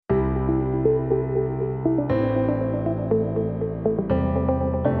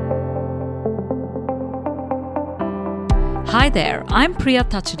Hi there, I'm Priya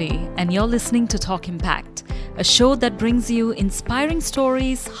Tachade, and you're listening to Talk Impact, a show that brings you inspiring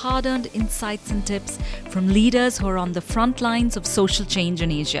stories, hard-earned insights and tips from leaders who are on the front lines of social change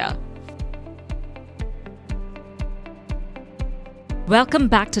in Asia. Welcome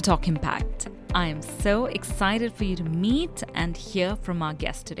back to Talk Impact. I am so excited for you to meet and hear from our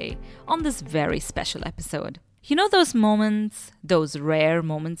guest today on this very special episode. You know those moments, those rare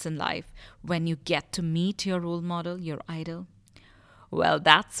moments in life when you get to meet your role model, your idol? Well,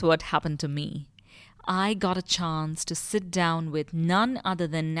 that's what happened to me. I got a chance to sit down with none other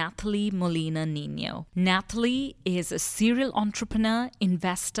than Nathalie Molina Nino. Nathalie is a serial entrepreneur,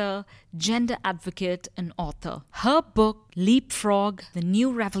 investor, gender advocate, and author. Her book, Leapfrog, The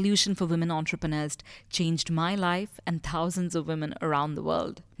New Revolution for Women Entrepreneurs, changed my life and thousands of women around the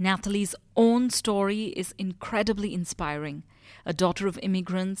world. Nathalie's own story is incredibly inspiring. A daughter of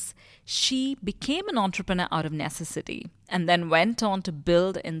immigrants, she became an entrepreneur out of necessity and then went on to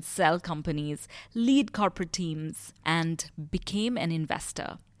build and sell companies, lead corporate teams, and became an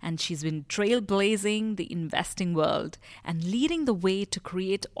investor. And she's been trailblazing the investing world and leading the way to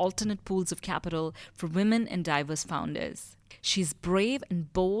create alternate pools of capital for women and diverse founders. She's brave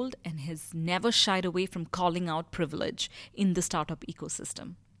and bold and has never shied away from calling out privilege in the startup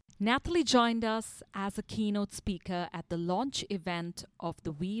ecosystem. Nathalie joined us as a keynote speaker at the launch event of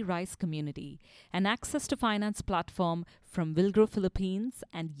the We Rise community, an access to finance platform from Wilgrow Philippines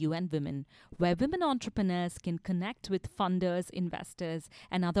and UN Women, where women entrepreneurs can connect with funders, investors,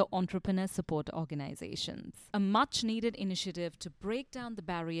 and other entrepreneur support organizations. A much-needed initiative to break down the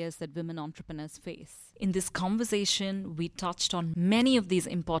barriers that women entrepreneurs face. In this conversation, we touched on many of these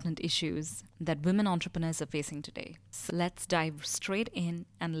important issues that women entrepreneurs are facing today. So let's dive straight in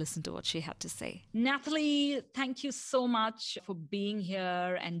and listen to what she had to say. Nathalie, thank you so much for being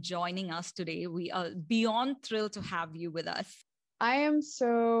here and joining us today. We are beyond thrilled to have you with us. I am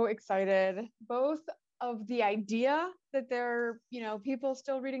so excited, both of the idea that there are, people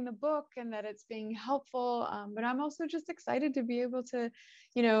still reading the book and that it's being helpful. But I'm also just excited to be able to,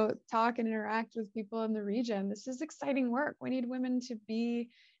 talk and interact with people in the region. This is exciting work. We need women to be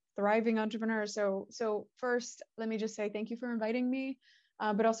thriving entrepreneurs. So first, let me just say thank you for inviting me.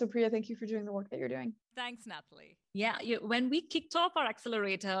 But also, Priya, thank you for doing the work that you're doing. Thanks, Nathalie. Yeah, when we kicked off our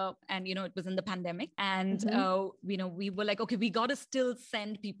accelerator and, it was in the pandemic and, we were like, okay, we got to still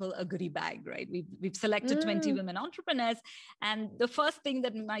send people a goodie bag, right? We've selected 20 women entrepreneurs. And the first thing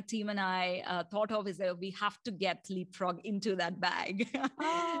that my team and I thought of is that we have to get Leapfrog into that bag.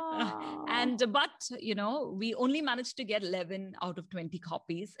 But we only managed to get 11 out of 20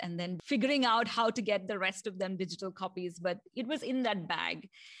 copies and then figuring out how to get the rest of them digital copies, but it was in that bag.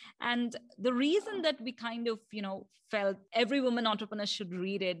 And the reason that we kind of, felt every woman entrepreneur should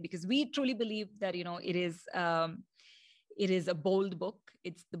read it, because we truly believe that, it is a bold book.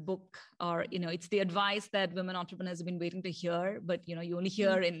 It's the book or, it's the advice that women entrepreneurs have been waiting to hear, but, you only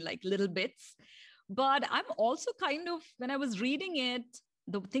hear in like little bits. But I'm also kind of, when I was reading it,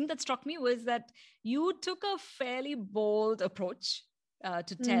 the thing that struck me was that you took a fairly bold approach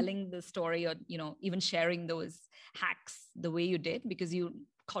to telling the story or, even sharing those hacks the way you did, because you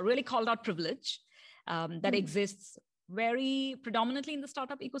really called out privilege that exists very predominantly in the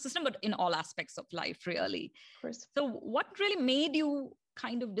startup ecosystem, but in all aspects of life, really. Of course. So what really made you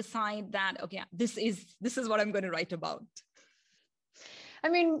kind of decide that, okay, this is what I'm going to write about? I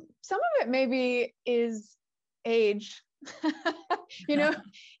mean, some of it maybe is age. Not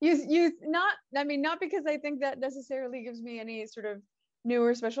because I think that necessarily gives me any sort of new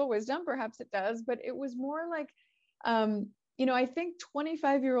or special wisdom. Perhaps it does, but it was more like, I think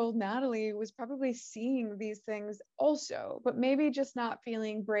 25-year-old Nathalie was probably seeing these things also, but maybe just not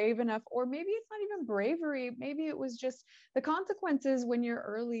feeling brave enough, or maybe it's not even bravery. Maybe it was just the consequences when you're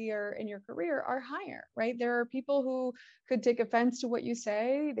earlier in your career are higher, right? There are people who could take offense to what you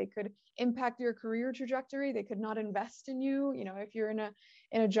say. They could impact your career trajectory. They could not invest in you. If you're in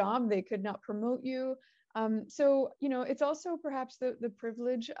a job, they could not promote you. It's also perhaps the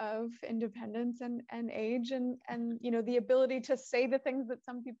privilege of independence and age and the ability to say the things that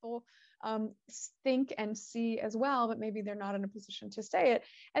some people think and see as well, but maybe they're not in a position to say it.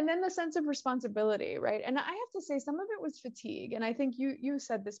 And then the sense of responsibility, right? And I have to say some of it was fatigue. And I think you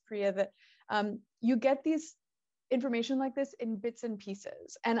said this, Priya, that you get these information like this in bits and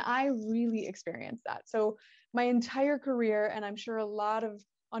pieces. And I really experienced that. So my entire career, and I'm sure a lot of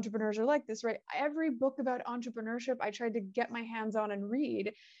entrepreneurs are like this, right? Every book about entrepreneurship, I tried to get my hands on and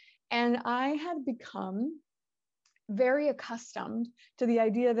read. And I had become very accustomed to the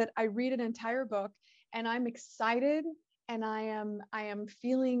idea that I read an entire book and I'm excited and I am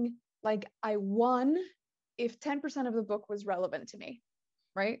feeling like I won if 10% of the book was relevant to me,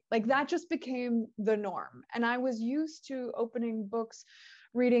 right? Like that just became the norm. And I was used to opening books,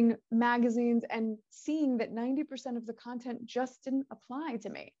 reading magazines, and seeing that 90% of the content just didn't apply to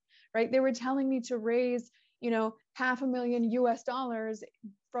me, right? They were telling me to raise, $500,000 US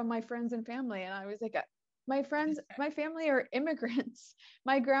from my friends and family. And I was like, my friends, my family are immigrants.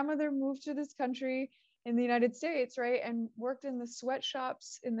 My grandmother moved to this country in the United States, right? And worked in the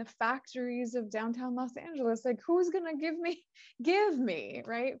sweatshops, in the factories of downtown Los Angeles. Like, who's going to give me,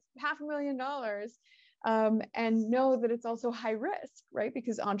 right? $500,000. And know that it's also high risk, right?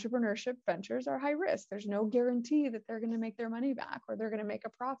 Because entrepreneurship ventures are high risk. There's no guarantee that they're going to make their money back or they're going to make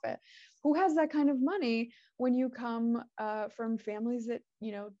a profit. Who has that kind of money when you come from families that,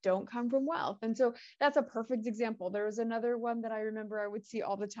 don't come from wealth? And so that's a perfect example. There was another one that I remember I would see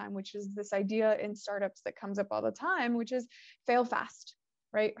all the time, which is this idea in startups that comes up all the time, which is fail fast.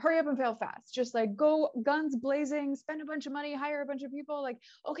 Right? Hurry up and fail fast. Just like go guns blazing, spend a bunch of money, hire a bunch of people. Like,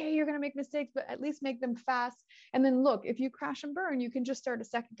 okay, you're going to make mistakes, but at least make them fast. And then look, if you crash and burn, you can just start a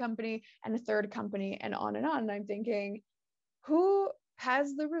second company and a third company and on and on. And I'm thinking, who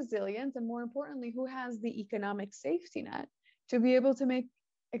has the resilience, and more importantly, who has the economic safety net to be able to make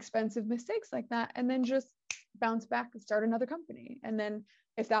expensive mistakes like that and then just bounce back and start another company? And then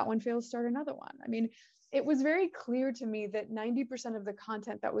if that one fails, start another one. I mean, it was very clear to me that 90% of the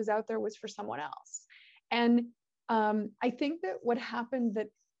content that was out there was for someone else. And I think that what happened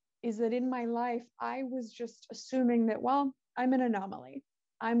is that in my life, I was just assuming that, well, I'm an anomaly.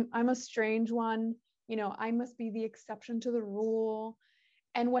 I'm a strange one. I must be the exception to the rule.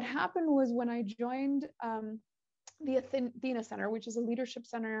 And what happened was when I joined the Athena Center, which is a leadership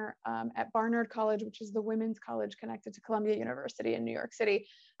center at Barnard College, which is the women's college connected to Columbia University in New York City,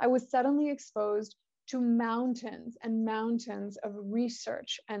 I was suddenly exposed to mountains and mountains of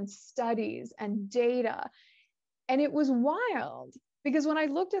research and studies and data. And it was wild because when I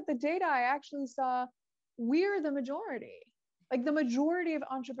looked at the data, I actually saw we're the majority. Like the majority of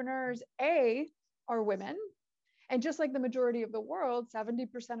entrepreneurs, are women. And just like the majority of the world,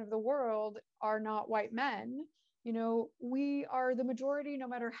 70% of the world are not white men. We are the majority no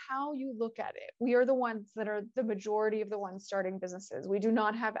matter how you look at it. We are the ones that are the majority of the ones starting businesses. We do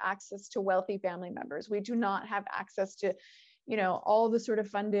not have access to wealthy family members. We do not have access to, all the sort of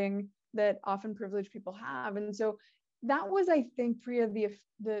funding that often privileged people have. And so that was, I think, Priya,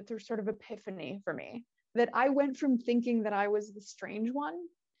 the sort of epiphany for me, that I went from thinking that I was the strange one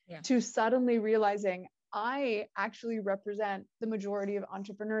to suddenly realizing I actually represent the majority of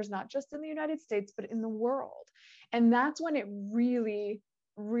entrepreneurs, not just in the United States, but in the world. And that's when it really,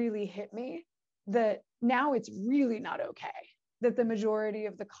 really hit me that now it's really not okay that the majority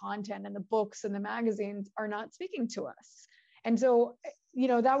of the content and the books and the magazines are not speaking to us. And so,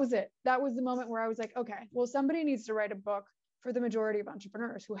 that was it. That was the moment where I was like, okay, well, somebody needs to write a book for the majority of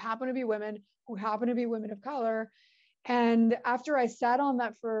entrepreneurs who happen to be women, who happen to be women of color. And after I sat on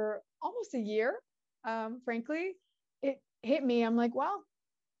that for almost a year, frankly, it hit me. I'm like, well,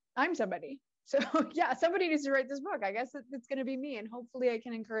 I'm somebody. So yeah, somebody needs to write this book. I guess it's going to be me. And hopefully I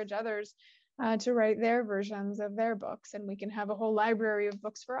can encourage others to write their versions of their books, and we can have a whole library of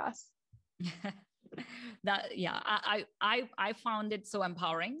books for us. I found it so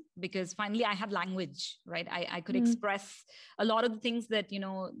empowering because finally I had language, right? I could express a lot of the things that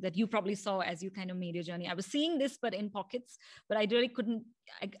that you probably saw as you kind of made your journey. I was seeing this but in pockets, but I really couldn't,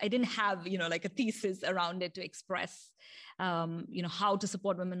 I didn't have like a thesis around it to express how to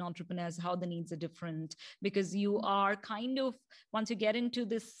support women entrepreneurs, how the needs are different, because you are kind of, once you get into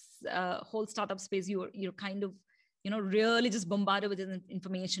this whole startup space, you're kind of really just bombarded with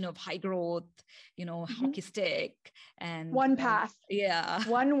information of high growth, hockey stick and one path.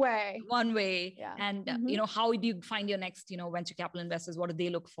 One way. Yeah. And, how do you find your next, venture capital investors? What do they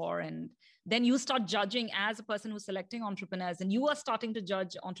look for? And then you start judging as a person who's selecting entrepreneurs, and you are starting to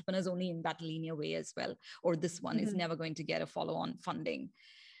judge entrepreneurs only in that linear way as well. Or this one is never going to get a follow-on funding.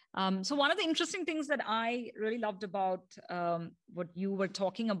 So one of the interesting things that I really loved about what you were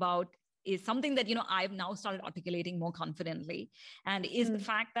talking about is something that, I've now started articulating more confidently, and is the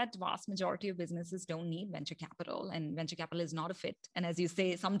fact that vast majority of businesses don't need venture capital, and venture capital is not a fit. And as you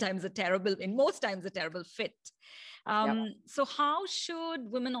say, most times a terrible fit. So how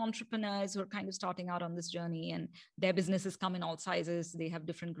should women entrepreneurs who are kind of starting out on this journey, and their businesses come in all sizes, they have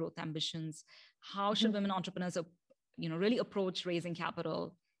different growth ambitions, how should women entrepreneurs, really approach raising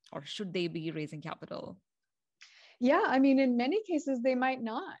capital, or should they be raising capital? Yeah, I mean, in many cases, they might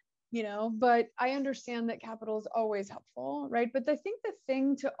not. But I understand that capital is always helpful, right? But I think the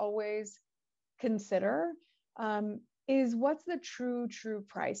thing to always consider is what's the true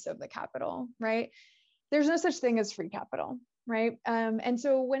price of the capital, right? there's no such thing as free capital, right? And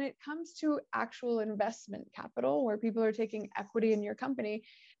so when it comes to actual investment capital, where people are taking equity in your company,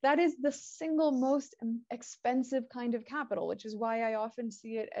 that is the single most expensive kind of capital, which is why I often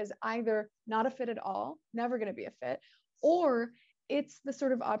see it as either not a fit at all, never going to be a fit, or it's the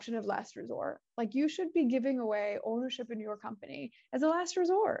sort of option of last resort. Like, you should be giving away ownership in your company as a last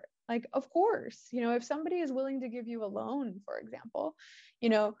resort. Like, of course, if somebody is willing to give you a loan, for example,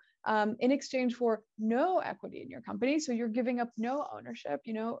 in exchange for no equity in your company, so you're giving up no ownership,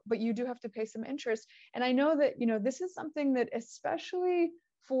 but you do have to pay some interest. And I know that, this is something that, especially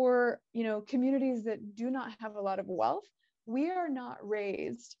for, communities that do not have a lot of wealth, we are not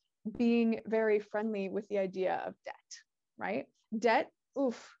raised being very friendly with the idea of debt, right? Debt,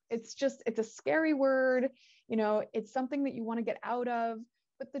 it's a scary word. It's something that you want to get out of.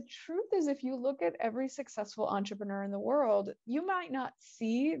 But the truth is, if you look at every successful entrepreneur in the world, you might not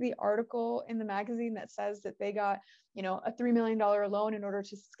see the article in the magazine that says that they got, a $3 million loan in order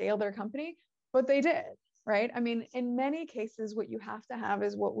to scale their company, but they did, right? I mean, in many cases, what you have to have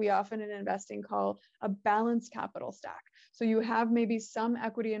is what we often in investing call a balanced capital stack. So you have maybe some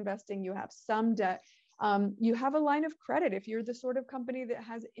equity investing, you have some debt. You have a line of credit if you're the sort of company that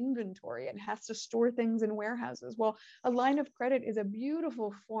has inventory and has to store things in warehouses. Well, a line of credit is a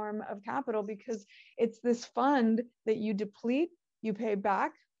beautiful form of capital because it's this fund that you deplete, you pay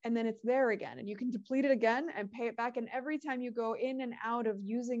back, and then it's there again. And you can deplete it again and pay it back. And every time you go in and out of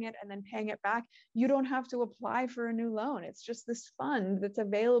using it and then paying it back, you don't have to apply for a new loan. It's just this fund that's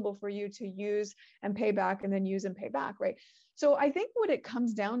available for you to use and pay back and then use and pay back, right? So I think what it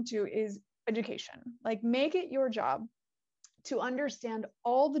comes down to is education. Like, make it your job to understand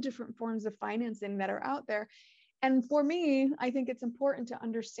all the different forms of financing that are out there. And for me, I think it's important to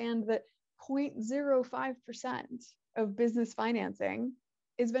understand that 0.05% of business financing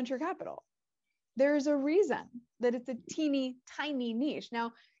is venture capital. There's a reason that it's a teeny tiny niche.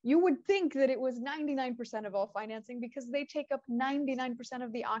 Now, you would think that it was 99% of all financing because they take up 99%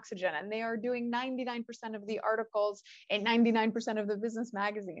 of the oxygen and they are doing 99% of the articles and 99% of the business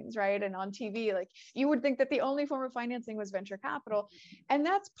magazines, right? And on TV, like, you would think that the only form of financing was venture capital. And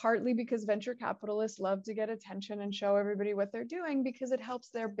that's partly because venture capitalists love to get attention and show everybody what they're doing because it helps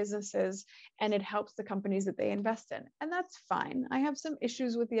their businesses and it helps the companies that they invest in. And that's fine. I have some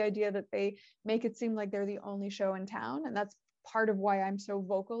issues with the idea that they make it seem like they're the only show in town. And that's part of why I'm so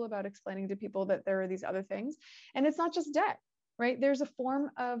vocal about explaining to people that there are these other things. And it's not just debt, right? There's a form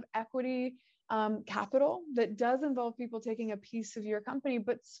of equity capital that does involve people taking a piece of your company,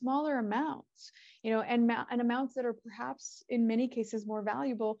 but smaller amounts, and amounts that are perhaps in many cases more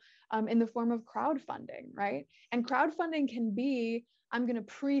valuable in the form of crowdfunding, right? And crowdfunding can be, I'm going to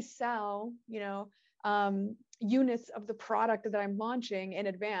pre-sell, units of the product that I'm launching in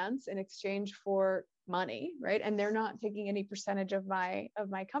advance in exchange for money, right? And they're not taking any percentage of my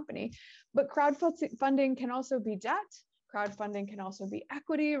company. But crowdfunding can also be debt. Crowdfunding can also be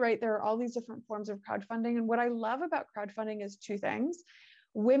equity, right? There are all these different forms of crowdfunding. And what I love about crowdfunding is two things.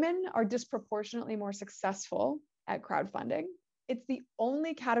 Women are disproportionately more successful at crowdfunding. It's the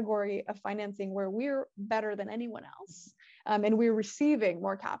only category of financing where we're better than anyone else. And we're receiving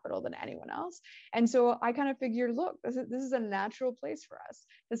more capital than anyone else. And so I kind of figured, look, this is a natural place for us.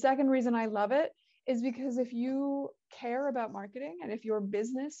 The second reason I love it is because if you care about marketing and if your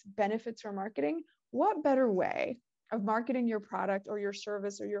business benefits from marketing, what better way of marketing your product or your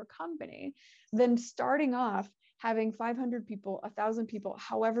service or your company than starting off having 500 people, 1,000 people,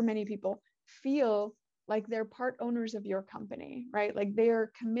 however many people feel like they're part owners of your company, right? Like, they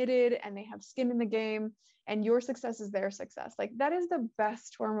are committed and they have skin in the game and your success is their success. Like, that is the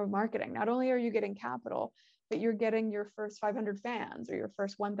best form of marketing. Not only are you getting capital, but you're getting your first 500 fans or your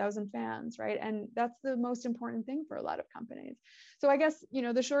first 1,000 fans, right? And that's the most important thing for a lot of companies. So I guess,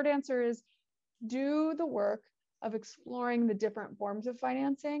 the short answer is do the work of exploring the different forms of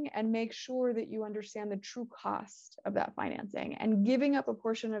financing and make sure that you understand the true cost of that financing. And giving up a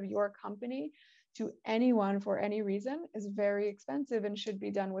portion of your company to anyone for any reason is very expensive and should be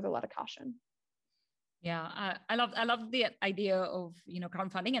done with a lot of caution. Yeah, I love the idea of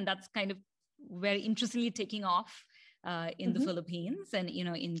crowdfunding, and that's kind of very interestingly taking off in the Philippines and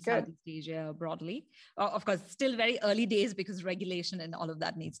in Southeast Asia broadly. Of course, still very early days because regulation and all of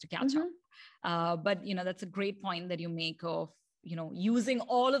that needs to catch up. But that's a great point that you make of using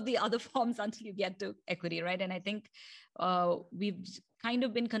all of the other forms until you get to equity, right? And I think we've kind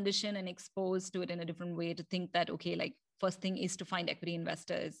of been conditioned and exposed to it in a different way to think that, okay, like, first thing is to find equity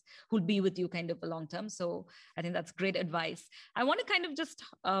investors who'll be with you kind of a long term. So I think that's great advice. I want to kind of just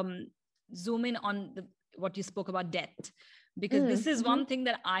zoom in on what you spoke about debt, because this is one thing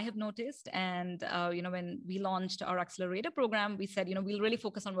that I have noticed. And, when we launched our accelerator program, we said, we'll really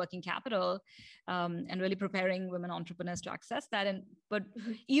focus on working capital and really preparing women entrepreneurs to access that. But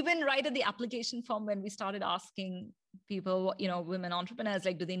even right at the application form, when we started asking people, women entrepreneurs,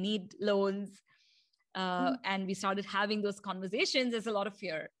 like, do they need loans? And we started having those conversations, there's a lot of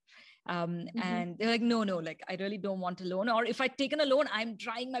fear. And they're like, no, like, I really don't want a loan. Or if I've taken a loan, I'm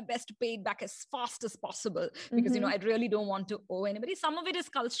trying my best to pay it back as fast as possible because, I really don't want to owe anybody. Some of it is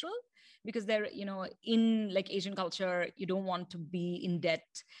cultural because they're, in like Asian culture, you don't want to be in debt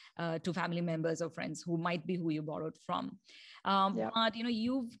to family members or friends who might be who you borrowed from. But,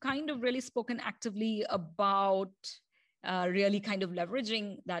 you've kind of really spoken actively about really kind of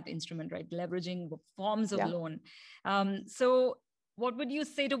leveraging that instrument, right? Leveraging forms of loan. So what would you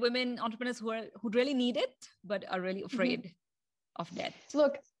say to women entrepreneurs who really need it, but are really afraid of debt?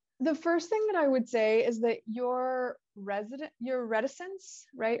 Look, the first thing that I would say is that your reticence,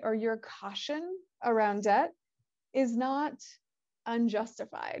 right? Or your caution around debt is not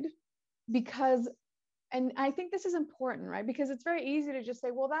unjustified because, and I think this is important, right? Because it's very easy to just say,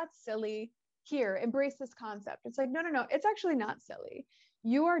 well, that's silly. Here, embrace this concept. It's like, no, it's actually not silly.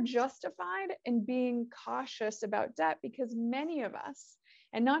 You are justified in being cautious about debt because many of us,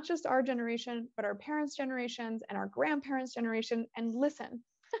 and not just our generation, but our parents' generations and our grandparents' generation, and listen,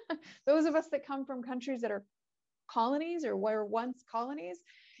 those of us that come from countries that are colonies or were once colonies,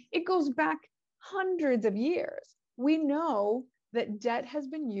 it goes back hundreds of years. We know that debt has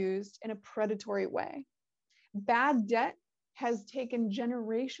been used in a predatory way. Bad debt has taken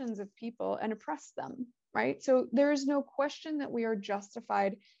generations of people and oppressed them, right? So there is no question that we are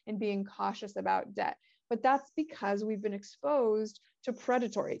justified in being cautious about debt, but that's because we've been exposed to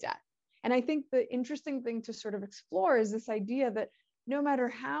predatory debt. And I think the interesting thing to sort of explore is this idea that no matter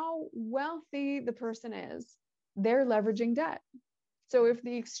how wealthy the person is, they're leveraging debt. So if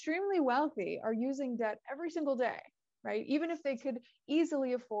the extremely wealthy are using debt every single day, right? Even if they could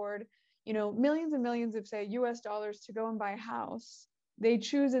easily afford millions and millions of, say, US dollars to go and buy a house, they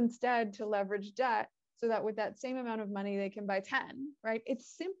choose instead to leverage debt so that with that same amount of money, they can buy 10, right?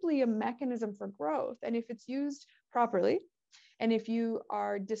 It's simply a mechanism for growth. And if it's used properly, and if you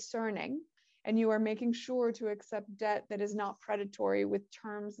are discerning and you are making sure to accept debt that is not predatory with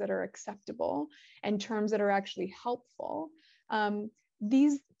terms that are acceptable and terms that are actually helpful,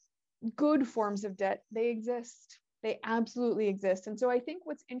 these good forms of debt, they exist. They absolutely exist. And so I think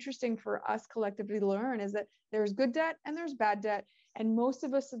what's interesting for us collectively to learn is that there's good debt and there's bad debt. And most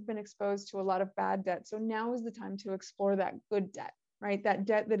of us have been exposed to a lot of bad debt. So now is the time to explore that good debt, right? That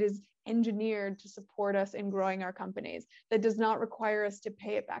debt that is engineered to support us in growing our companies, that does not require us to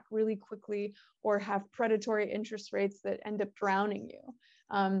pay it back really quickly or have predatory interest rates that end up drowning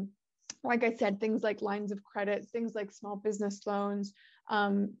you. Like I said, things like lines of credit, things like small business loans,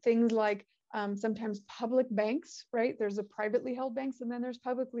 things like sometimes public banks, right? There's a privately held banks and then there's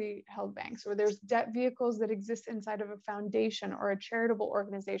publicly held banks, or there's debt vehicles that exist inside of a foundation or a charitable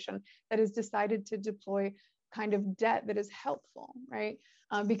organization that has decided to deploy kind of debt that is helpful, right?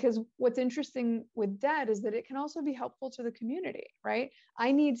 Because what's interesting with debt is that it can also be helpful to the community, right?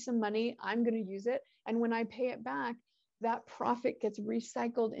 I need some money, I'm going to use it. And when I pay it back, that profit gets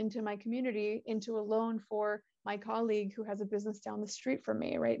recycled into my community, into a loan for my colleague who has a business down the street from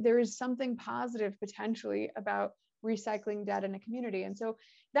me, right? There is something positive potentially about recycling debt in a community. And so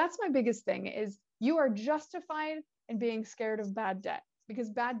that's my biggest thing is you are justified in being scared of bad debt because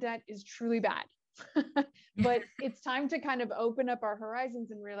bad debt is truly bad. But it's time to kind of open up our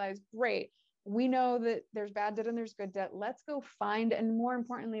horizons and realize, great, we know that there's bad debt and there's good debt. Let's go find, and more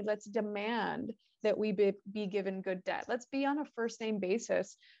importantly, let's demand that we be given good debt. Let's be on a first name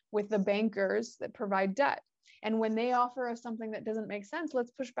basis with the bankers that provide debt. And when they offer us something that doesn't make sense,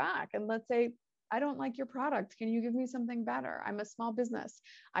 let's push back and let's say, I don't like your product. Can you give me something better? I'm a small business.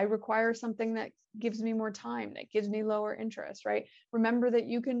 I require something that gives me more time, that gives me lower interest, right? Remember that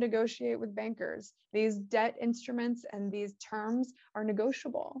you can negotiate with bankers. These debt instruments and these terms are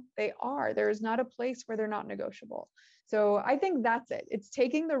negotiable. They are. There is not a place where they're not negotiable. So I think that's it. It's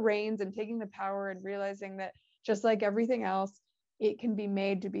taking the reins and taking the power and realizing that just like everything else, it can be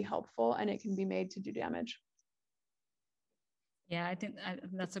made to be helpful and it can be made to do damage. Yeah, I think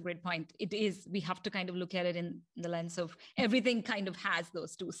that's a great point. It is, we have to kind of look at it in the lens of everything kind of has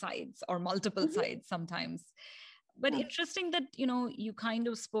those two sides or multiple sides sometimes. But interesting that, you kind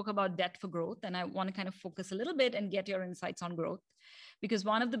of spoke about debt for growth. And I want to kind of focus a little bit and get your insights on growth, because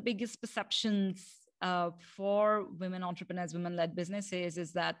one of the biggest perceptions for women entrepreneurs, women-led businesses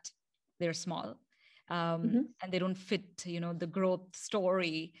is that they're small. And they don't fit, the growth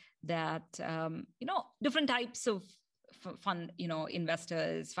story that, different types of fund,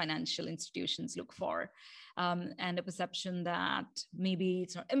 investors, financial institutions look for, and a perception that maybe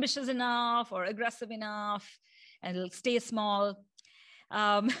it's not ambitious enough or aggressive enough, and it'll stay small.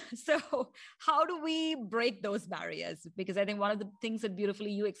 So how do we break those barriers? Because I think one of the things that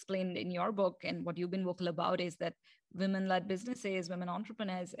beautifully you explained in your book and what you've been vocal about is that women-led businesses, women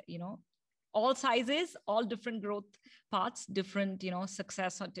entrepreneurs, all sizes, all different growth paths, different,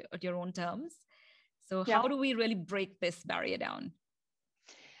 success at your own terms. So how do we really break this barrier down?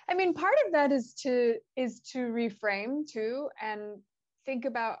 I mean, part of that is to reframe too, and think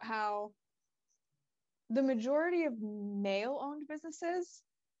about how the majority of male-owned businesses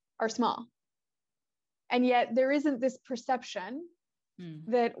are small. And yet there isn't this perception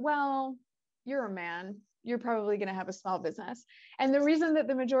that, well, you're a man, you're probably going to have a small business. And the reason that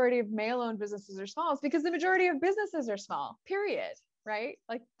the majority of male-owned businesses are small is because the majority of businesses are small, period, right?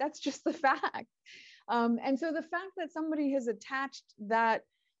 Like, that's just the fact. And so the fact that somebody has attached that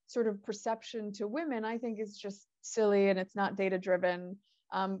sort of perception to women, I think is just silly, and it's not data-driven.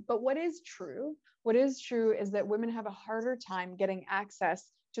 But what is true is that women have a harder time getting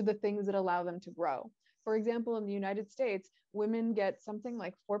access to the things that allow them to grow. For example, in the United States, women get something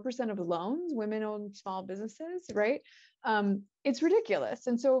like 4% of loans, women-owned small businesses, right? It's ridiculous.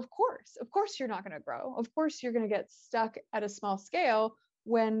 And so of course you're not going to grow. Of course you're going to get stuck at a small scale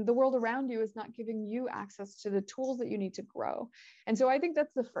when the world around you is not giving you access to the tools that you need to grow. And so I think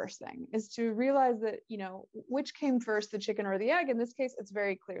that's the first thing, is to realize that, which came first, the chicken or the egg? In this case, it's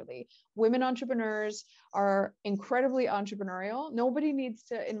very clearly women entrepreneurs are incredibly entrepreneurial. Nobody needs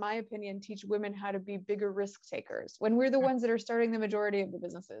to, in my opinion, teach women how to be bigger risk takers when we're the ones that are starting the majority of the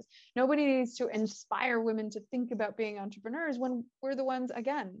businesses. Nobody needs to inspire women to think about being entrepreneurs when we're the ones,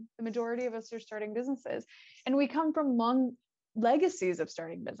 again, the majority of us are starting businesses. And we come from long legacies of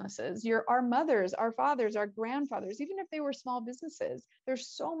starting businesses. Our mothers, our fathers, our grandfathers, even if they were small businesses, there's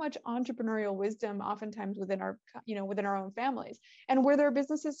so much entrepreneurial wisdom oftentimes within our own families. And were their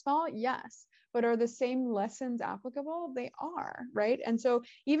businesses small? Yes. But are the same lessons applicable? They are, right? And so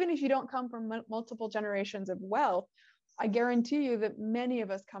even if you don't come from multiple generations of wealth, I guarantee you that many of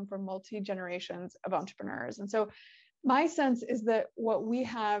us come from multi-generations of entrepreneurs. And so my sense is that what we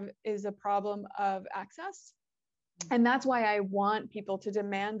have is a problem of access. And that's why I want people to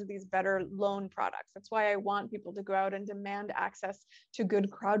demand these better loan products. That's why I want people to go out and demand access to good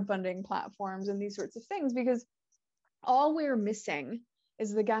crowdfunding platforms and these sorts of things, because all we're missing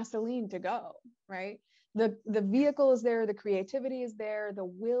is the gasoline to go, right? The vehicle is there, the creativity is there, the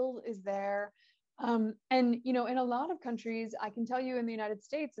will is there. And, in a lot of countries, I can tell you in the United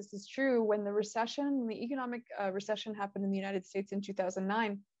States, this is true. When the economic recession happened in the United States in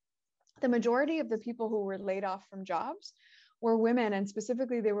 2009, the majority of the people who were laid off from jobs were women, and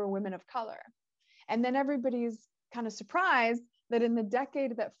specifically they were women of color. And then everybody's kind of surprised that in the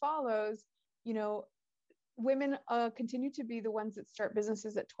decade that follows, women continue to be the ones that start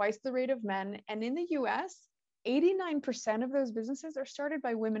businesses at twice the rate of men. And in the US, 89% of those businesses are started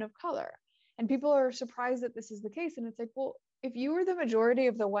by women of color. And people are surprised that this is the case. And it's like, well, if you were the majority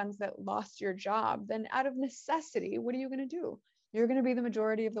of the ones that lost your job, then out of necessity, what are you going to do? You're going to be the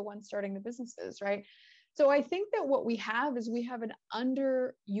majority of the ones starting the businesses, right? So I think that what we have is we have an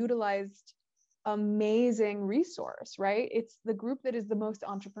underutilized, amazing resource, right? It's the group that is the most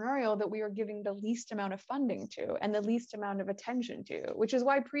entrepreneurial that we are giving the least amount of funding to and the least amount of attention to, which is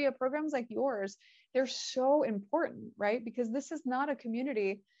why Priya, programs like yours, they're so important, right? Because this is not a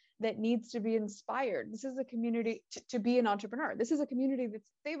community that needs to be inspired. This is a community to be an entrepreneur. This is a community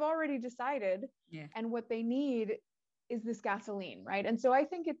they've already decided, and what they need is this gasoline, right? And so I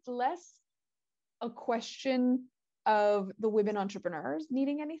think it's less a question of the women entrepreneurs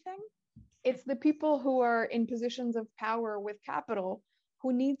needing anything. It's the people who are in positions of power with capital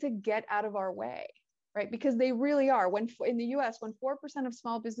who need to get out of our way, right? Because they really are. In the US, when 4% of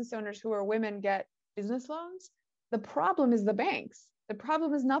small business owners who are women get business loans, the problem is the banks. The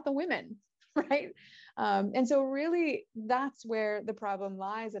problem is not the women, right? And so really that's where the problem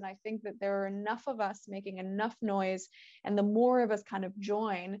lies. And I think that there are enough of us making enough noise, and the more of us kind of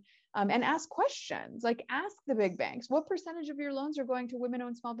join and ask questions, like ask the big banks, what percentage of your loans are going to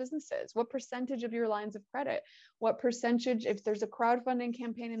women-owned small businesses? What percentage of your lines of credit? What percentage, if there's a crowdfunding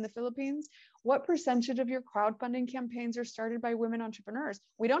campaign in the Philippines, what percentage of your crowdfunding campaigns are started by women entrepreneurs?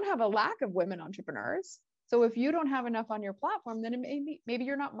 We don't have a lack of women entrepreneurs. So if you don't have enough on your platform, then maybe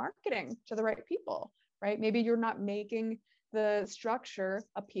you're not marketing to the right people, right? Maybe you're not making the structure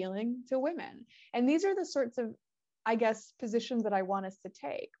appealing to women. And these are the sorts of, I guess, positions that I want us to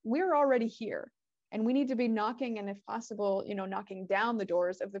take. We're already here, and we need to be knocking, and if possible, knocking down the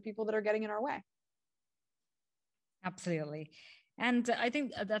doors of the people that are getting in our way. Absolutely. And I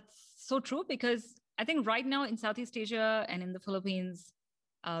think that's so true because I think right now in Southeast Asia and in the Philippines,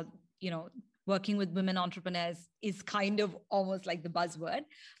 uh, you know, working with women entrepreneurs is kind of almost like the buzzword.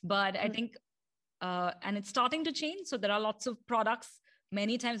 But I think, and it's starting to change. So there are lots of products.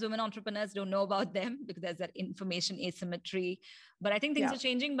 Many times women entrepreneurs don't know about them because there's that information asymmetry. But I think things Yeah. are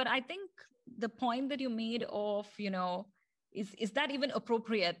changing. But I think the point that you made of, is that even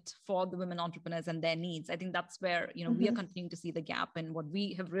appropriate for the women entrepreneurs and their needs? I think that's where we are continuing to see the gap, and what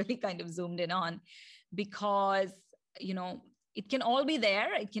we have really kind of zoomed in on, because it can all be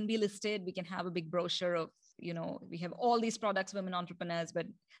there, it can be listed, we can have a big brochure of we have all these products, women entrepreneurs, but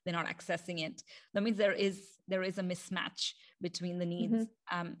they're not accessing it. That means there is a mismatch between the needs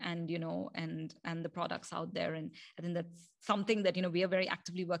and the products out there. And I think that's something that we are very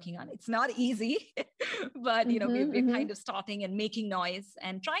actively working on. It's not easy, but we're kind of starting and making noise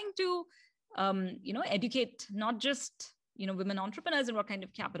and trying to educate not just women entrepreneurs in what kind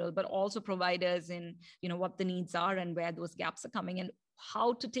of capital, but also providers in what the needs are and where those gaps are coming, and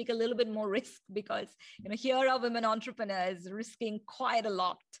how to take a little bit more risk, because here are women entrepreneurs risking quite a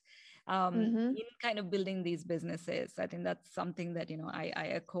lot in kind of building these businesses. I think that's something that I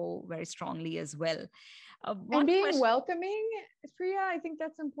echo very strongly as well. And being welcoming, Priya, I think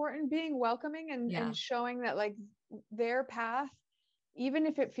that's important. Being welcoming and showing that like their path, even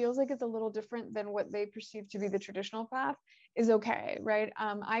if it feels like it's a little different than what they perceive to be the traditional path, is okay, right?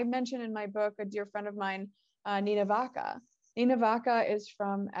 I mentioned in my book a dear friend of mine, Nina Vaca. Nina Vaca is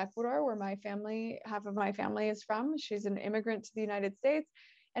from Ecuador, where half of my family is from. She's an immigrant to the United States,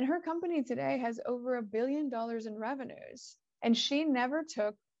 and her company today has over $1 billion in revenues. And she never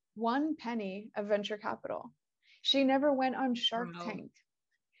took one penny of venture capital. She never went on Shark Tank.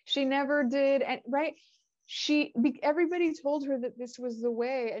 She never did, right? Everybody told her that this was the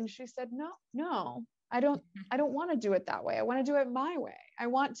way, and she said, no, I don't want to do it that way. I want to do it my way.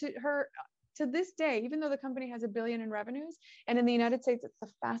 To this day, even though the company has $1 billion in revenues, and in the United States, it's the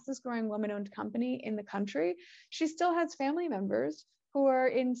fastest growing woman-owned company in the country, she still has family members who are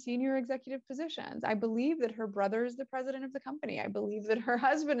in senior executive positions. I believe that her brother is the president of the company. I believe that her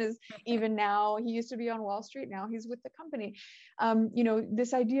husband is, even now, he used to be on Wall Street, now he's with the company.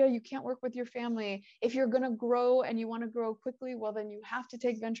 This idea, you can't work with your family. If you're going to grow and you want to grow quickly, well, then you have to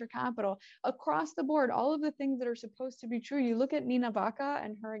take venture capital. Across the board, all of the things that are supposed to be true. You look at Nina Vaca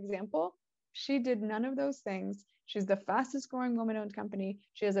and her example, she did none of those things. She's the fastest growing woman-owned company.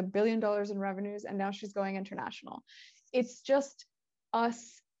 She has $1 billion in revenues, and now she's going international. It's just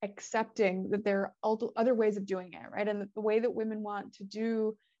us accepting that there are other ways of doing it, right? And the way that women want to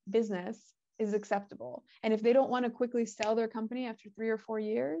do business is acceptable. And if they don't want to quickly sell their company after 3 or 4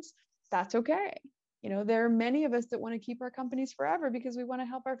 years, that's okay. There are many of us that want to keep our companies forever because we want to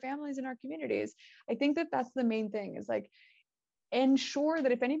help our families and our communities. I think that that's the main thing, is like, ensure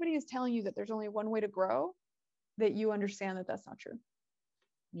that if anybody is telling you that there's only one way to grow, that you understand that that's not true.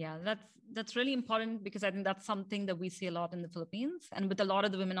 Yeah, that's really important, because I think that's something that we see a lot in the Philippines, and with a lot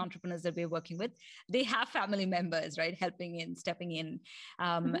of the women entrepreneurs that we're working with, they have family members, right, helping in, stepping in.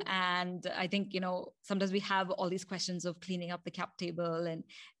 And I think, sometimes we have all these questions of cleaning up the cap table and,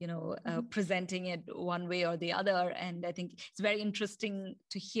 presenting it one way or the other. And I think it's very interesting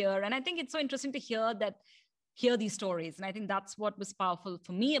to hear. And I think it's so interesting to hear these stories. And I think that's what was powerful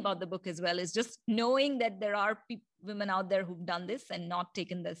for me about the book as well, is just knowing that there are women out there who've done this and not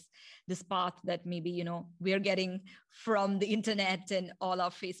taken this path that maybe, we're getting from the internet and all our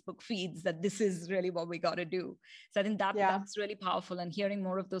Facebook feeds, that this is really what we got to do. So I think that's really powerful. And hearing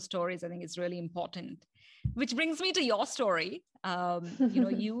more of those stories, I think is really important. Which brings me to your story.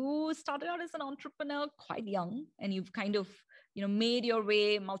 You started out as an entrepreneur quite young, and you've kind of, made your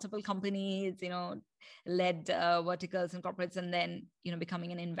way, multiple companies, led verticals and corporates, and then,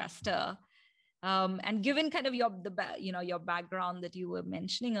 becoming an investor. And given kind of your background that you were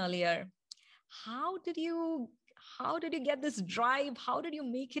mentioning earlier, how did you get this drive? How did you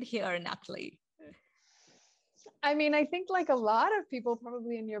make it here, Natalie? I mean, I think like a lot of people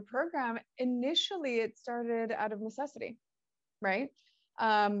probably in your program, initially it started out of necessity, right?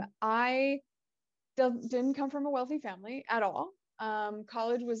 I didn't come from a wealthy family at all.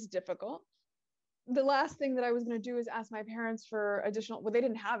 College was difficult. The last thing that I was going to do is ask my parents for additional, well, they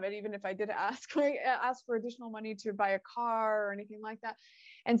didn't have it, even if I did ask, right? Ask for additional money to buy a car or anything like that.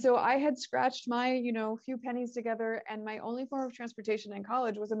 And so I had scratched my, few pennies together, and my only form of transportation in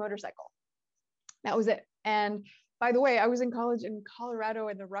college was a motorcycle. That was it. And by the way, I was in college in Colorado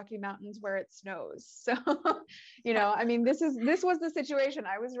in the Rocky Mountains where it snows. So, I mean, this was the situation.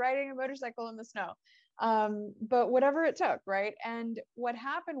 I was riding a motorcycle in the snow. But whatever it took, right? And what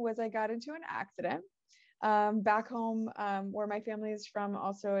happened was I got into an accident. back home, where my family is from,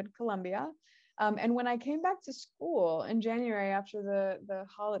 also in Colombia. And when I came back to school in January after the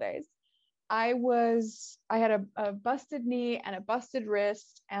holidays, I had a busted knee and a busted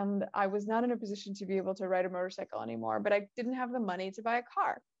wrist, and I was not in a position to be able to ride a motorcycle anymore, but I didn't have the money to buy a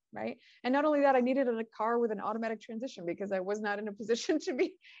car. Right. And not only that, I needed a car with an automatic transmission because I was not in a position to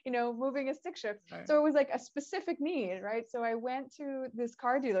be, moving a stick shift. Right. So it was like a specific need. Right. So I went to this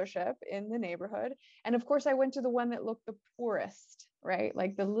car dealership in the neighborhood. And of course, I went to the one that looked the poorest, right?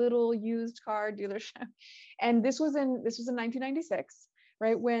 Like the little used car dealership. And this was in 1996,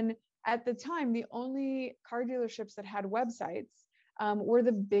 right? When at the time, the only car dealerships that had websites were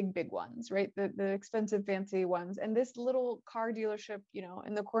the big ones, right? The expensive, fancy ones. And this little car dealership,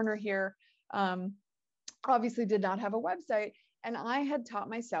 in the corner here, obviously did not have a website. And I had taught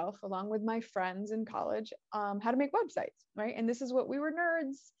myself, along with my friends in college, how to make websites, right? And this is what we were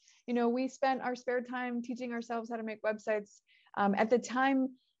nerds. We spent our spare time teaching ourselves how to make websites. At the time,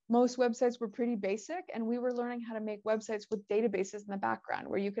 most websites were pretty basic, and we were learning how to make websites with databases in the background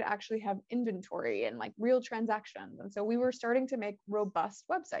where you could actually have inventory and like real transactions. And so we were starting to make robust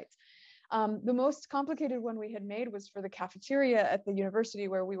websites. The most complicated one we had made was for the cafeteria at the university,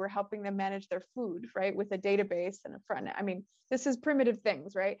 where we were helping them manage their food, right? With a database and a front end. I mean, this is primitive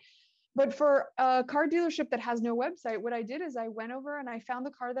things, right? But for a car dealership that has no website, what I did is I went over and I found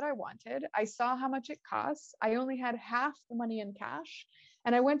the car that I wanted. I saw how much it costs. I only had half the money in cash.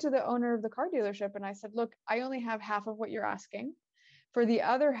 And I went to the owner of the car dealership and I said, look, I only have half of what you're asking. For the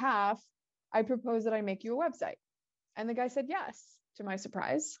other half, I propose that I make you a website. And the guy said yes, to my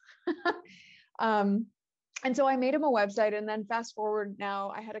surprise. And so I made him a website. And then fast forward,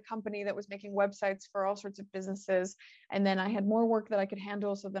 now I had a company that was making websites for all sorts of businesses. And then I had more work that I could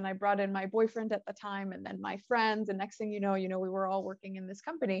handle. So then I brought in my boyfriend at the time, and then my friends. And next thing you know, we were all working in this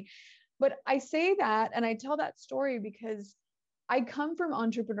company. But I say that, and I tell that story because I come from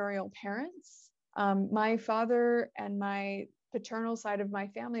entrepreneurial parents. My father and my paternal side of my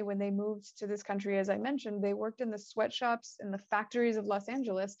family, when they moved to this country, as I mentioned, they worked in the sweatshops and the factories of Los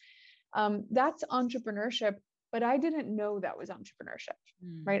Angeles. That's entrepreneurship, but I didn't know that was entrepreneurship,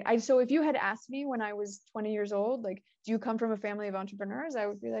 right? So if you had asked me when I was 20 years old, like, do you come from a family of entrepreneurs? I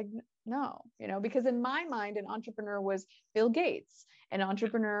would be like, no, because in my mind, an entrepreneur was Bill Gates. An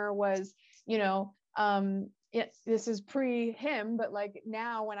entrepreneur was, this is pre him, but like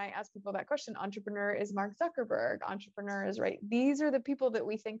now when I ask people that question, entrepreneur is Mark Zuckerberg, entrepreneur is, right? These are the people that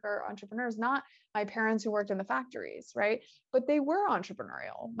we think are entrepreneurs, not my parents who worked in the factories, right? But they were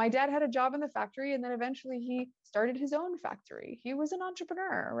entrepreneurial. My dad had a job in the factory, and then eventually he started his own factory. He was an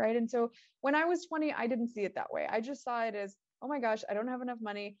entrepreneur, right? And so when I was 20, I didn't see it that way. I just saw it as, oh my gosh, I don't have enough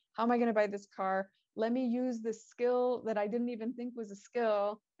money. How am I going to buy this car? Let me use the skill that I didn't even think was a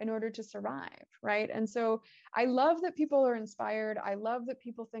skill in order to survive, right? And so I love that people are inspired. I love that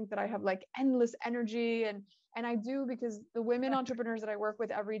people think that I have like endless energy, and I do, because the women entrepreneurs that I work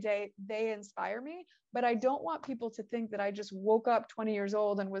with every day, they inspire me. But I don't want people to think that I just woke up 20 years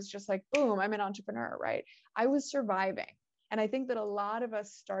old and was just like, boom, I'm an entrepreneur, right? I was surviving. And I think that a lot of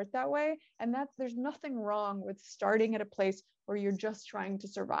us start that way, and that there's nothing wrong with starting at a place where you're just trying to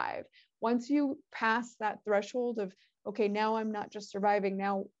survive. Once you pass that threshold of, okay, now I'm not just surviving,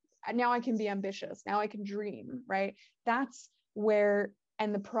 now I can be ambitious, now I can dream, right? That's where,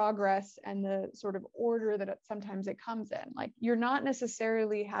 and the progress and the sort of order that sometimes it comes in. Like, you're not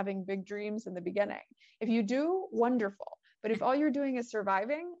necessarily having big dreams in the beginning. If you do, wonderful. But if all you're doing is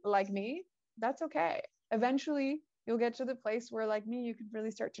surviving, like me, that's okay. Eventually, you'll get to the place where, like me, you can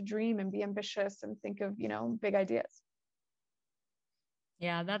really start to dream and be ambitious and think of, big ideas.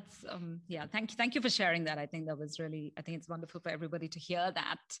 Yeah, that's, Thank you for sharing that. I think it's wonderful for everybody to hear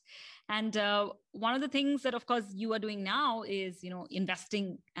that. And one of the things that, of course, you are doing now is,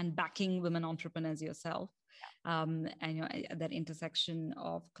 investing and backing women entrepreneurs yourself. And that intersection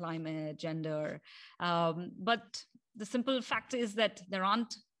of climate, gender. But the simple fact is that there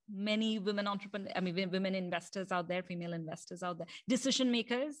aren't many women women investors out there, female investors out there, decision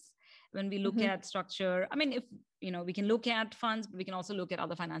makers. When we look at structure, if we can look at funds, but we can also look at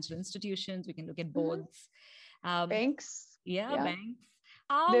other financial institutions. We can look at boards, banks. Banks.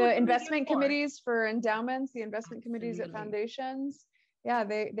 The investment committees for endowments, the investment committees at foundations. Yeah,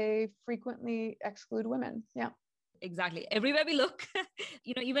 they frequently exclude women. Yeah. Exactly. Everywhere we look,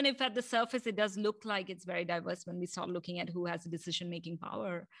 even if at the surface it does look like it's very diverse, when we start looking at who has the decision-making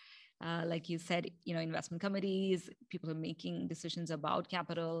power, like you said, investment committees, people are making decisions about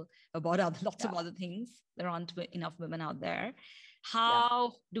capital, about lots of other things. There aren't enough women out there.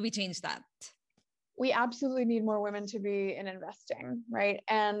 How do we change that? We absolutely need more women to be in investing, right?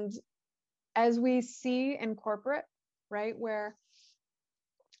 And as we see in corporate, right, where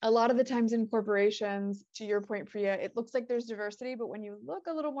a lot of the times in corporations, to your point, Priya, it looks like there's diversity, but when you look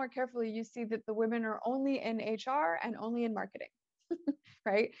a little more carefully, you see that the women are only in HR and only in marketing,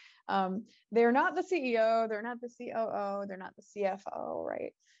 right? They're not the CEO, they're not the COO, they're not the CFO,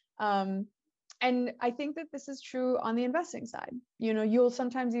 right? And I think that this is true on the investing side. You know, you'll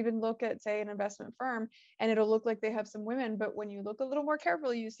sometimes even look at, say, an investment firm, and it'll look like they have some women, but when you look a little more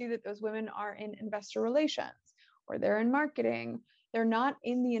carefully, you see that those women are in investor relations or they're in marketing. They're not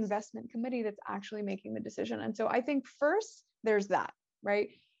in the investment committee that's actually making the decision. And so I think first there's that, right?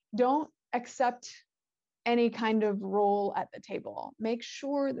 Don't accept any kind of role at the table. Make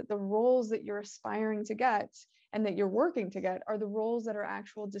sure that the roles that you're aspiring to get and that you're working to get are the roles that are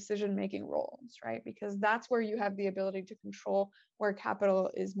actual decision-making roles, right? Because that's where you have the ability to control where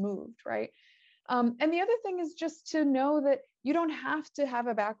capital is moved, right? And the other thing is just to know that you don't have to have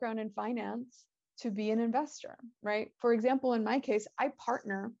a background in finance to be an investor, right? For example, in my case, I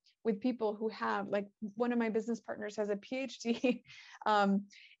partner with people who have, like, one of my business partners has a PhD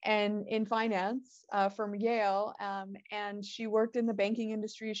and in finance from Yale, and she worked in the banking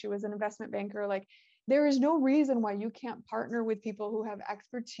industry. She was an investment banker. Like, there is no reason why you can't partner with people who have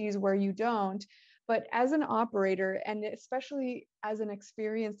expertise where you don't. But as an operator, and especially as an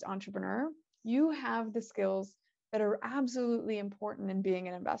experienced entrepreneur, you have the skills that are absolutely important in being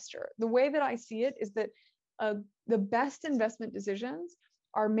an investor. The way that I see it is that the best investment decisions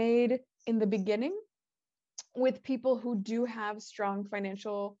are made in the beginning with people who do have strong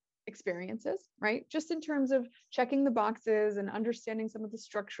financial experiences, right? Just in terms of checking the boxes and understanding some of the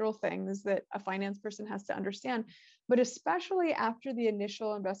structural things that a finance person has to understand. But especially after the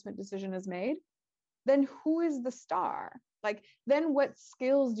initial investment decision is made, then who is the star? Like, then what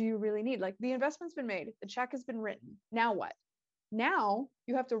skills do you really need? Like, the investment's been made, the check has been written. Now what? Now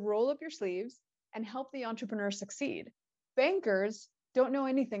you have to roll up your sleeves and help the entrepreneur succeed. Bankers don't know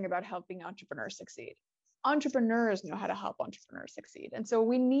anything about helping entrepreneurs succeed. Entrepreneurs know how to help entrepreneurs succeed. And so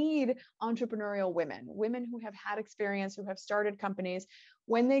we need entrepreneurial women who have had experience, who have started companies.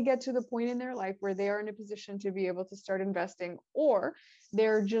 When they get to the point in their life where they are in a position to be able to start investing, or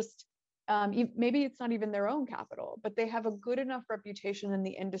they're just maybe it's not even their own capital, but they have a good enough reputation in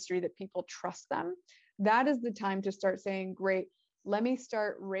the industry that people trust them. That is the time to start saying, great, let me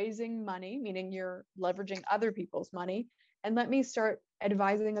start raising money, meaning you're leveraging other people's money, and let me start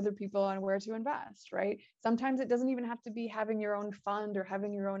advising other people on where to invest, right? Sometimes it doesn't even have to be having your own fund or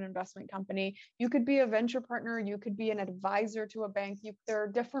having your own investment company. You could be a venture partner, you could be an advisor to a bank. There are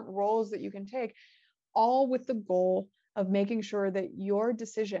different roles that you can take, all with the goal of making sure that your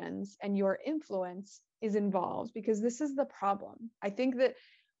decisions and your influence is involved, because this is the problem. I think that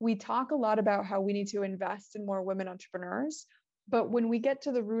we talk a lot about how we need to invest in more women entrepreneurs, but when we get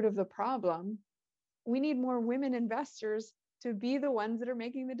to the root of the problem, we need more women investors to be the ones that are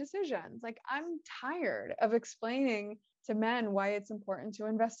making the decisions. Like, I'm tired of explaining to men why it's important to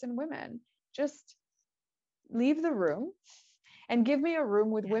invest in women. Just leave the room and give me a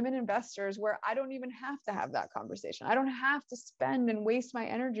room with women investors where I don't even have to have that conversation. I don't have to spend and waste my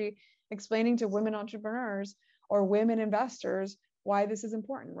energy explaining to women entrepreneurs or women investors why this is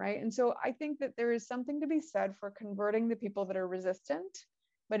important, right? And so I think that there is something to be said for converting the people that are resistant.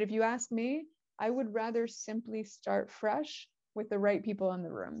 But if you ask me, I would rather simply start fresh with the right people in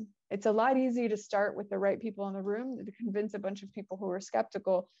the room. It's a lot easier to start with the right people in the room than to convince a bunch of people who are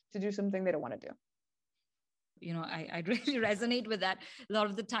skeptical to do something they don't want to do. You know, I really resonate with that. A lot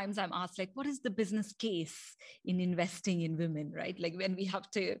of the times I'm asked, like, what is the business case in investing in women, right? Like, when we have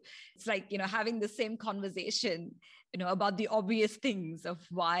to, it's like, you know, having the same conversation, you know, about the obvious things of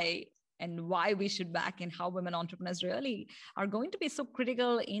why we should back, and how women entrepreneurs really are going to be so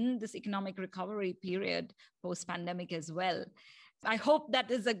critical in this economic recovery period post-pandemic as well. I hope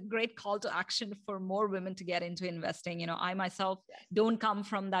that is a great call to action for more women to get into investing. You know, I myself don't come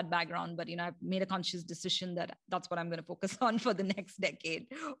from that background, but, you know, I've made a conscious decision that that's what I'm going to focus on for the next decade,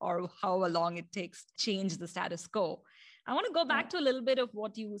 or however long it takes to change the status quo. I want to go back to a little bit of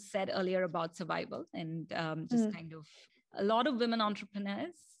what you said earlier about survival, and just kind of a lot of women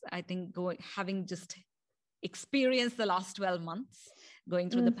entrepreneurs, I think, having just experienced the last 12 months going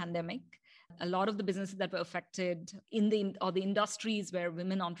through the pandemic. A lot of the businesses that were affected in the industries where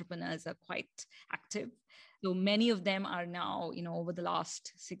women entrepreneurs are quite active. So many of them are now, you know, over the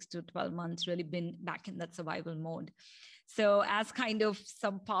last 6 to 12 months, really been back in that survival mode. So as kind of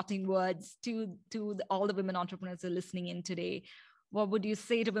some parting words to all the women entrepreneurs who are listening in today, what would you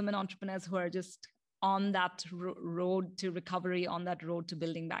say to women entrepreneurs who are just on that road to recovery, on that road to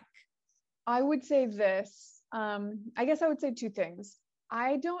building back? I would say this. I guess I would say two things.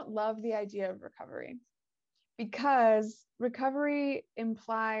 I don't love the idea of recovery, because recovery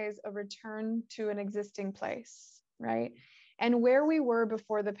implies a return to an existing place, right? And where we were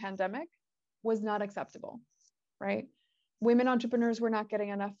before the pandemic was not acceptable, right? Women entrepreneurs were not getting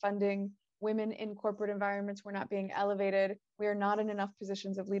enough funding. Women in corporate environments were not being elevated. We are not in enough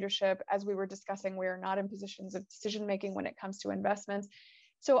positions of leadership. As we were discussing, we are not in positions of decision-making when it comes to investments.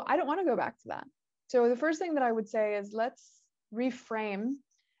 So I don't want to go back to that. So the first thing that I would say is, let's reframe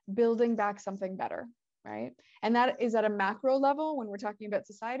building back something better, right? And that is at a macro level when we're talking about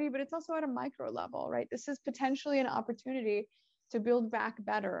society, but it's also at a micro level, right? This is potentially an opportunity to build back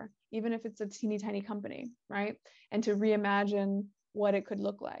better, even if it's a teeny tiny company, right? And to reimagine what it could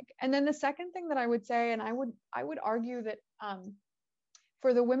look like. And then the second thing that I would say, and I would argue that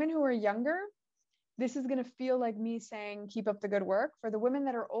for the women who are younger, this is going to feel like me saying, keep up the good work. For the women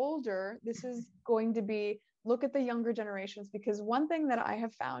that are older, this is going to be, look at the younger generations. Because one thing that I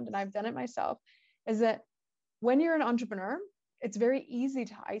have found, and I've done it myself, is that when you're an entrepreneur, it's very easy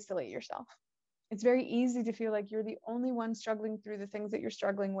to isolate yourself. It's very easy to feel like you're the only one struggling through the things that you're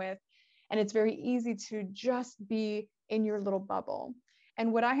struggling with. And it's very easy to just be in your little bubble.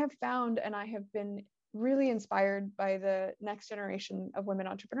 And what I have found, and I have been really inspired by the next generation of women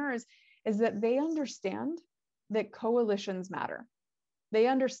entrepreneurs, is that they understand that coalitions matter. They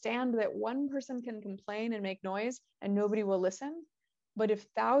understand that one person can complain and make noise and nobody will listen. But if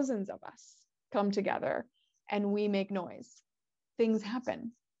thousands of us come together and we make noise, things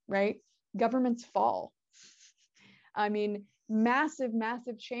happen, right? Governments fall. I mean, massive,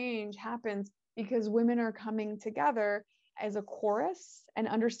 massive change happens because women are coming together as a chorus and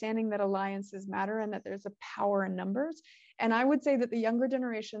understanding that alliances matter and that there's a power in numbers. And I would say that the younger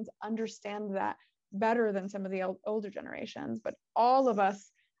generations understand that better than some of the older generations. But all of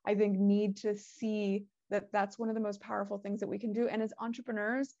us, I think, need to see that that's one of the most powerful things that we can do. And as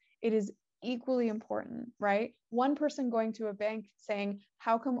entrepreneurs, it is equally important, right? One person going to a bank saying,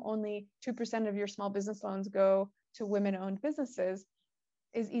 how come only 2% of your small business loans go to women-owned businesses,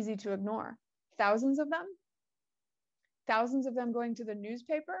 is easy to ignore. Thousands of them going to the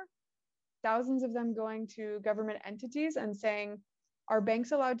newspaper, thousands of them going to government entities and saying, are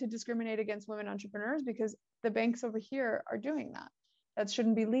banks allowed to discriminate against women entrepreneurs? Because the banks over here are doing that. That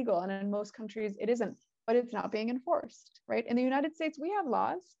shouldn't be legal. And in most countries, it isn't, but it's not being enforced, right? In the United States, we have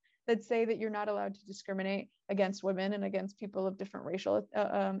laws that say that you're not allowed to discriminate against women and against people of different racial,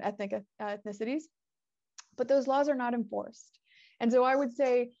 ethnic ethnicities, but those laws are not enforced. And so I would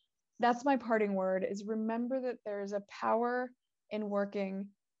say that's my parting word, is remember that there's a power in working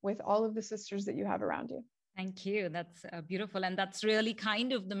with all of the sisters that you have around you. Thank you. That's beautiful. And that's really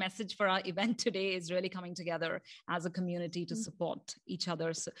kind of the message for our event today, is really coming together as a community to support each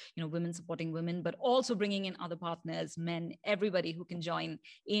other. So, women supporting women, but also bringing in other partners, men, everybody who can join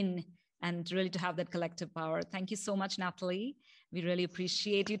in, and really to have that collective power. Thank you so much, Natalie. We really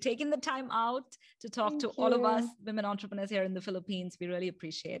appreciate you taking the time out to talk to all of us women entrepreneurs here in the Philippines. We really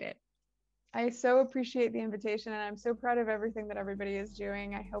appreciate it. I so appreciate the invitation, and I'm so proud of everything that everybody is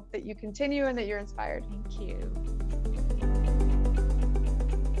doing. I hope that you continue and that you're inspired. Thank you.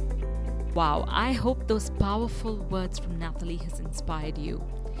 Wow, I hope those powerful words from Natalie has inspired you.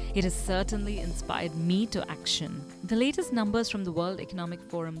 It has certainly inspired me to action. The latest numbers from the World Economic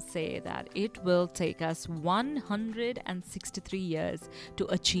Forum say that it will take us 163 years to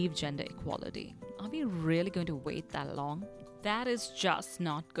achieve gender equality. Are we really going to wait that long? That is just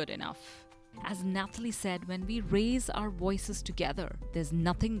not good enough. As Natalie said, when we raise our voices together, there's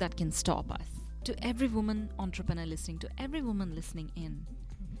nothing that can stop us. To every woman entrepreneur listening, to every woman listening in,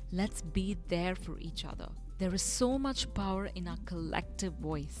 let's be there for each other. There is so much power in our collective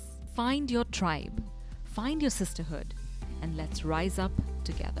voice. Find your tribe, find your sisterhood, and let's rise up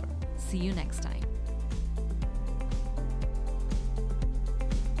together. See you next time.